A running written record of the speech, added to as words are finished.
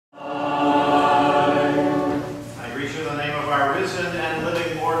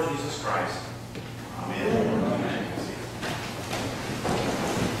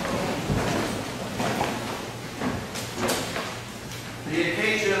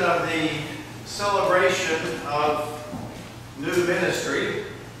the celebration of new ministry,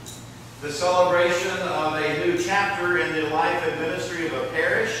 the celebration of a new chapter in the life and ministry of a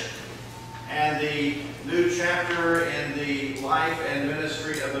parish, and the new chapter in the life and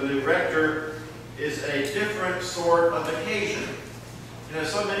ministry of a new rector is a different sort of occasion. You know,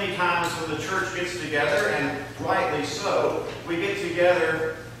 so many times when the church gets together, and rightly so, we get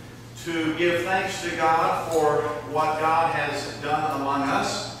together to give thanks to God for what God has done among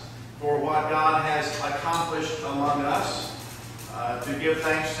us, for what God has accomplished among us, to give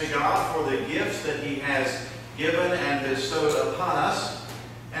thanks to God for the gifts that He has given and bestowed upon us.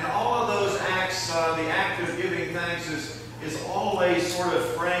 And all of those acts, the act of giving thanks is always sort of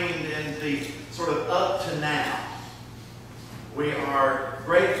framed in the sort of up to now. We are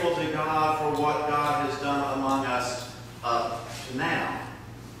grateful to God for what God has done among us up to now.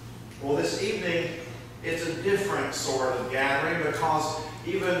 Well, this evening, it's a different sort of gathering because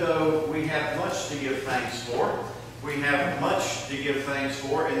even though we have much to give thanks for, we have much to give thanks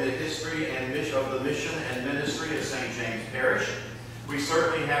for in the history and of the mission and ministry of St. James Parish. We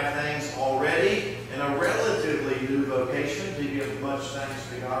certainly have things already in a relatively new vocation to give much thanks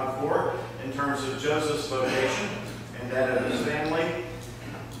to God for in terms of Joseph's vocation and that of his family.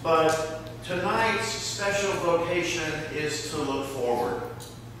 But tonight's special vocation is to look forward,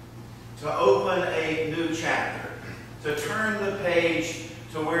 to open a new chapter, to turn the page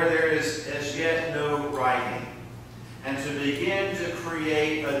to where there is as yet no writing, and to begin to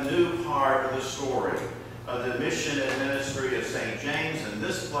create a new part of the story of the mission and ministry of St. James in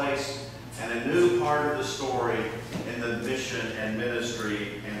this place, and a new part of the story in the mission and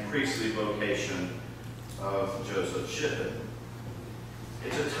ministry and priestly vocation of Joseph Shippen.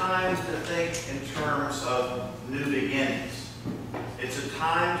 It's a time to think in terms of new beginnings. It's a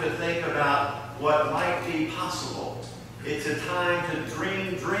time to think about what might be possible. It's a time to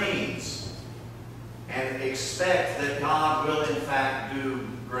dream dreams and expect that God will in fact do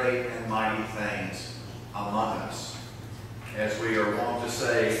great and mighty things among us. As we are wont to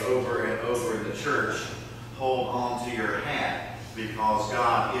say over and over in the church, hold on to your hat because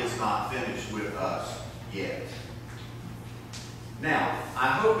God is not finished with us yet. Now, I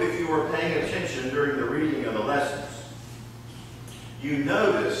hope if you were paying attention during the reading of the lessons, you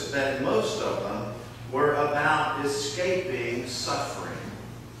noticed that most of them were about escaping suffering,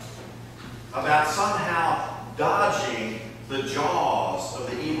 about somehow dodging the jaws of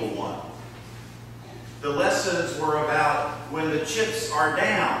the evil one. The lessons were about when the chips are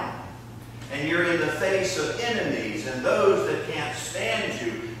down and you're in the face of enemies and those that can't stand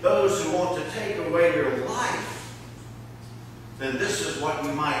you, those who want to take away your life, then this is what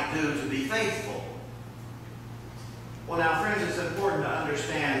you might do to be faithful. Well, now, friends, it's important to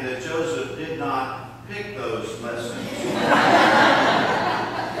understand that Joseph did not pick those lessons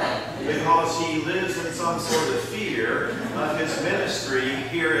because he lives in some sort of fear of his ministry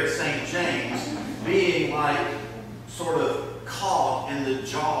here at St. James being like sort of caught in the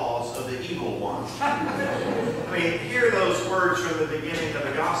jaws of the evil one. I mean, hear those words from the beginning of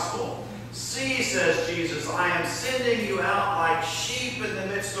the gospel. See, says Jesus, I am sending you out like sheep in the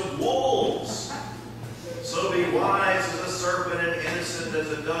midst of wolves. So be wise as a serpent and innocent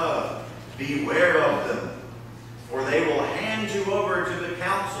as a dove. Beware of them, for they will hand you over to the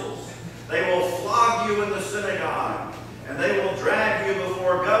councils. They will flog you in the synagogue, and they will drag you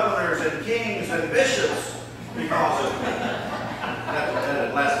before governors and kings and bishops because of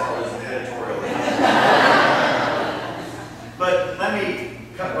that last part was editorial. But let me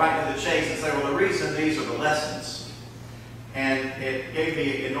cut right to the chase and say, well, the reason these are the lessons, and it gave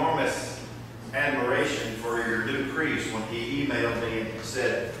me enormous admiration for your new priest when he emailed me and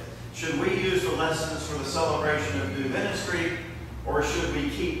said, should we use the lessons for the celebration of new ministry, or should we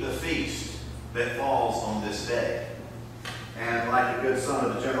keep the feast that falls on this day? And like a good son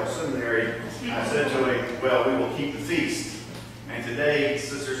of the General Seminary, I said to him, well, we will keep the feast. And today,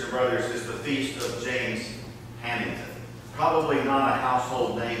 sisters and brothers, is the feast of James Hamilton. Probably not a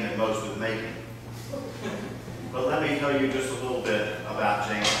household name that most would make him. But let me tell you just a little bit about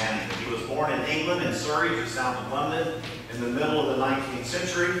James Hamilton. He was born in England, in Surrey, just south of London, in the middle of the 19th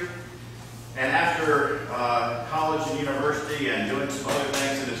century. And after college and university and doing some other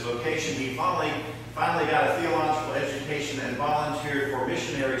things in his vocation, he finally got a theological education and volunteered for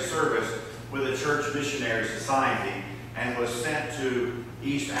missionary service with the Church Missionary Society and was sent to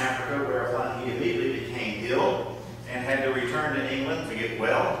East Africa, where he immediately became ill and had to return to England to get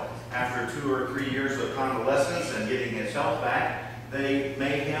well. After 2 or 3 years of convalescence and getting his health back, they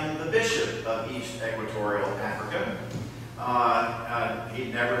made him the bishop of East Equatorial Africa.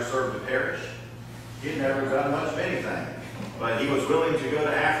 He'd never served a parish. He'd never done much of anything. But he was willing to go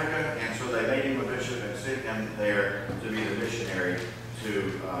to Africa, and so they made him a bishop and sent him there to be the missionary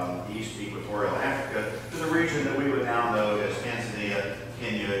to East Equatorial Africa, to the region that we would now know as Tanzania,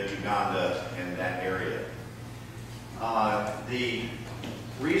 Kenya, Uganda, and that area. The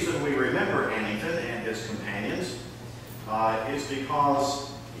reason we remember Hannington and his companions is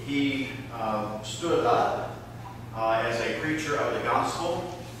because he stood up as a preacher of the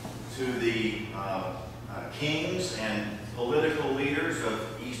gospel to the kings and political leaders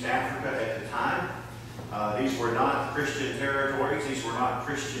of East Africa at the time. These were not Christian territories, these were not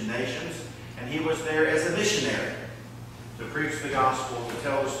Christian nations, and he was there as a missionary to preach the gospel, to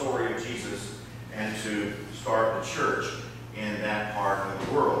tell the story of Jesus, and to start the church in that part of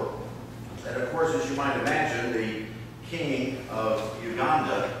the world. And of course, as you might imagine, the king of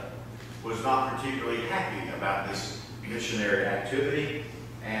Uganda was not particularly happy about this missionary activity,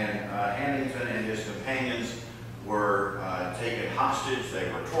 and Hannington and his companions were taken hostage,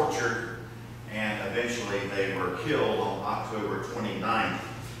 they were tortured, and eventually they were killed on October 29th,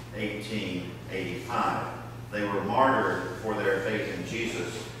 1885. They were martyred for their faith in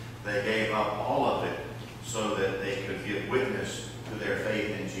Jesus. They gave up all of it so that they could give witness to their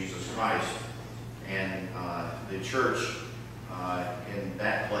faith in Jesus Christ. And the church in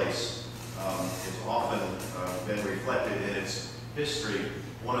that place has often been reflected in its history.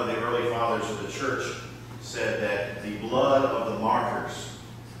 One of the early fathers of the church said that the blood of the martyrs,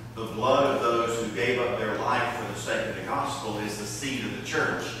 the blood of those who gave up their life for the sake of the gospel, is the seed of the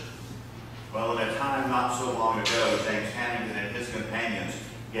church. Well, in a time not so long ago, James Hannington and his companions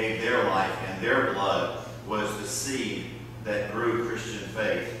gave their life, and their blood was the seed that grew Christian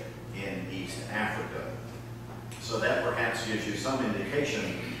faith in East Africa. So that perhaps gives you some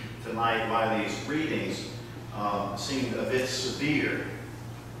indication tonight why these readings seemed a bit severe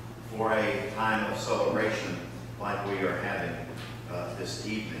for a time of celebration like we are having this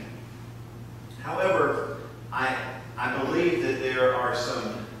evening. However, I believe that there are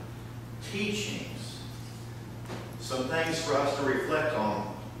some teachings, some things for us to reflect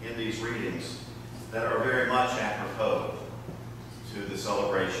on in these readings that are very much apropos to the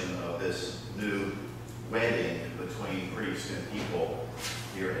celebration of this new wedding between priest and people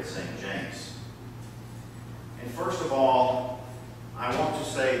here at St. James. And first of all, I want to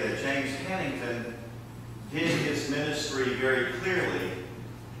say that James Hannington did his ministry very clearly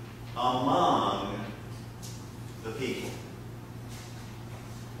among the people.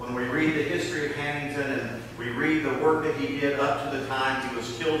 When we read the history of Hannington and we read the work that he did up to the time he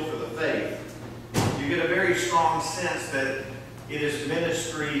was killed for the faith, you get a very strong sense that it is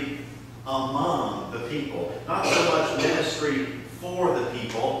ministry among the people. Not so much ministry for the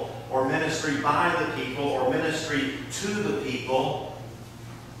people, or ministry by the people, or ministry to the people,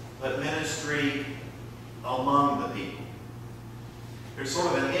 but ministry among the people. There's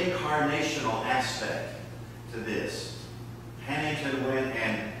sort of an incarnational aspect to this. Hannington went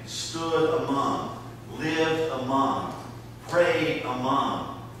and stood among, lived among, prayed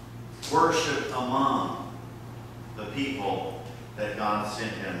among, worshiped among the people that God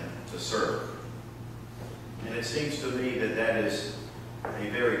sent him to serve. And it seems to me that that is a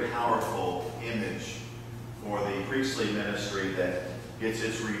very powerful image for the priestly ministry that gets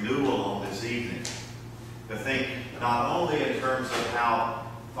its renewal on this evening. To think not only in terms of how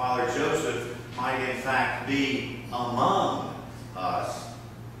Father Joseph might in fact be among us,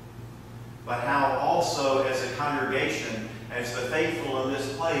 but how also as a congregation, as the faithful in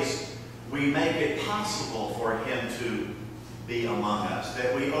this place, we make it possible for him to be among us.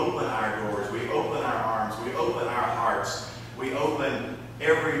 That we open our doors, we open our arms, we open our hearts, we open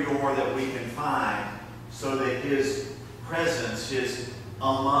every door that we can find so that his presence, his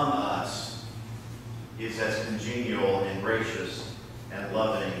among us, is as congenial and gracious and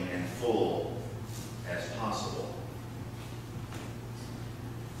loving and full as possible.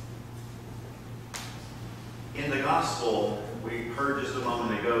 In the gospel, we heard just a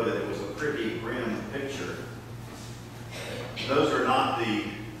moment ago that it was a pretty grim picture. Those are not the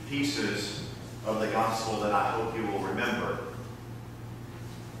pieces of the gospel that I hope you will remember.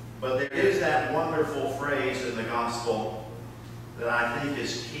 But there is that wonderful phrase in the gospel that I think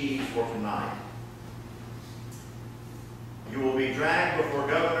is key for tonight. You will be dragged before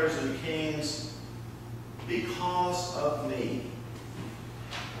governors and kings because of me.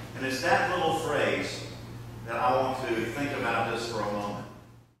 And it's that little phrase that I want to think about just for a moment.